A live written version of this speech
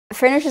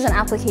Furnwish is an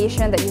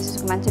application that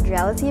uses augmented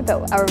reality,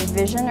 but our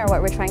vision or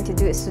what we're trying to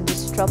do is to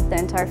disrupt the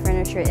entire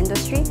furniture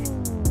industry.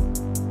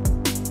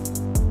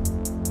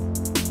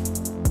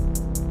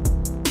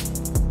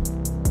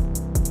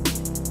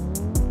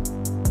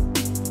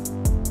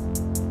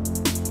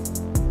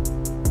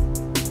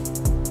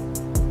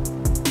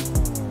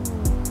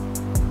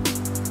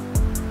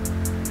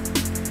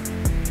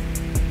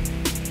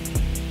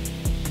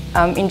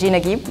 I'm Ingi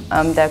Naguib.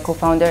 I'm the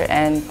co-founder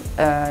and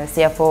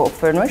CFO of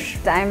Furnwish.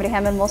 I'm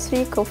Reham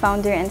Elmasry,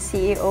 co-founder and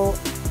CEO.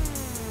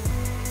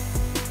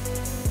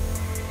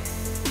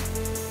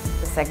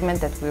 The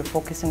segment that we're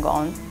focusing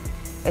on,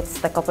 it's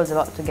the couples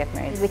about to get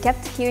married. We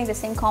kept hearing the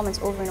same comments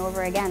over and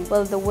over again.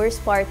 Well, the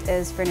worst part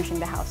is furnishing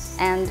the house.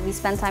 And we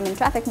spend time in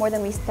traffic more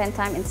than we spend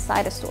time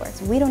inside a store.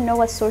 We don't know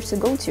what stores to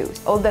go to.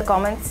 All the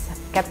comments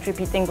kept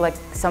repeating like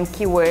some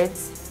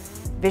keywords: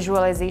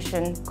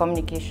 visualization,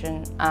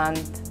 communication, and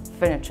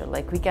furniture.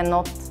 Like we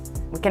cannot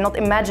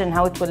imagine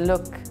how it will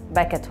look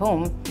back at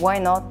home. Why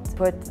not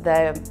put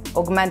the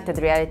augmented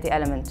reality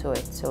element to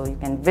it? So you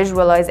can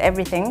visualize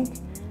everything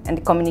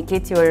and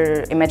communicate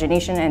your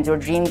imagination and your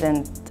dreams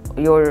and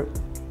your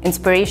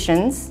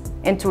inspirations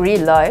into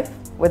real life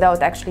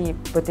without actually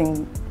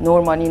putting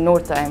nor money nor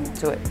time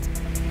to it.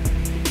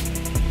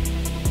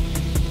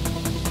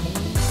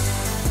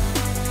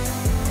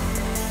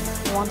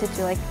 We wanted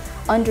to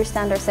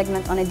understand our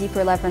segment on a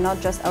deeper level,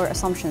 not just our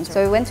assumptions.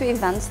 So we went to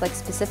events, like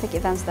specific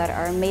events that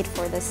are made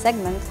for this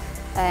segment,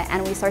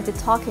 and we started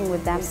talking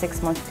with them.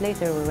 6 months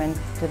later, we went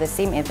to the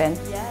same event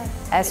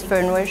as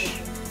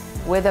Furnwish,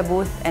 with a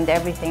booth and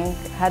everything.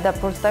 Had a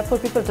prototype for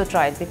people to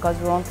try it because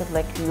we wanted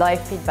live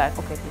feedback.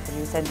 Okay, people,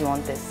 you said you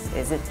want this.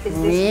 Is it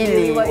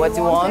really what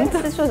you want?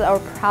 This was our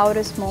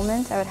proudest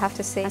moment, I would have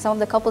to say. And some of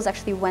the couples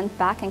actually went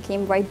back and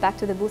came right back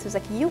to the booth. It was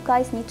like, you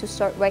guys need to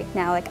start right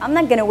now. Like, I'm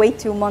not gonna wait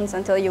 2 months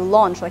until you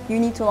launch. Like, you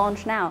need to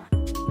launch now.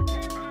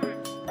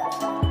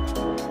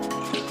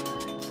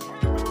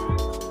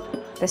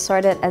 This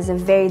started as a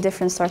very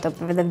different startup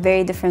with a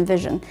very different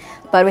vision,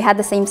 but we had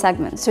the same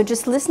segment. So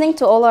just listening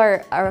to all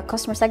our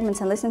customer segments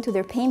and listening to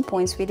their pain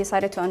points, we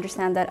decided to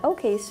understand that,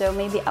 okay, so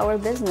maybe our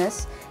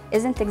business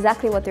isn't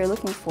exactly what they're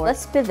looking for.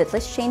 Let's pivot,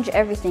 let's change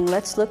everything.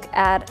 Let's look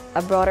at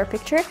a broader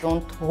picture.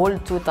 Don't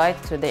hold too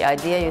tight to the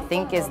idea you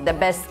think is the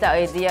best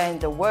idea in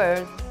the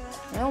world.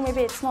 No,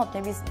 maybe it's not.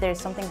 Maybe there's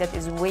something that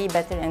is way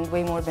better and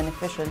way more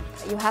beneficial.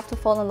 You have to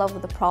fall in love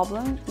with the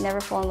problem,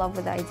 never fall in love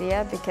with the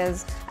idea,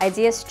 because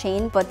ideas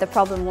change, but the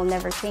problem will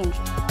never change.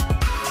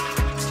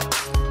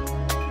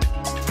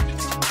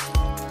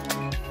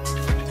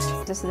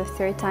 This is the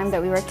 3rd time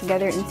that we work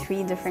together in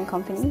 3 different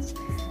companies.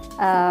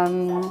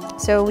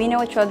 So we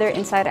know each other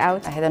inside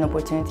out. I had an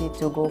opportunity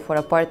to go for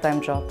a part-time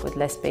job with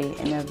less pay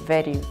in a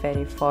very,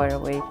 very far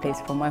away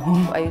place from my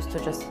home. I used to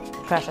just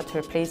crash at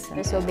her place.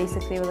 So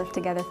basically we lived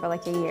together for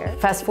like a year.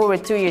 Fast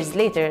forward 2 years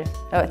later,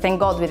 thank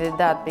God we did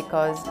that,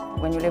 because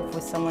when you live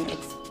with someone,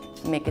 it's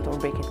make it or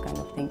break it kind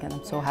of thing, and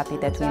I'm so happy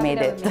that we made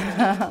it.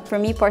 For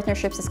me,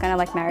 partnerships is kind of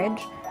like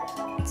marriage.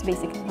 It's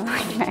basically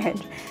like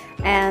marriage.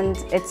 And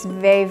it's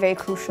very, very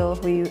crucial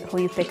who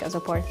you pick as a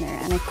partner,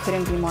 and I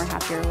couldn't be more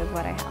happier with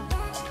what I have.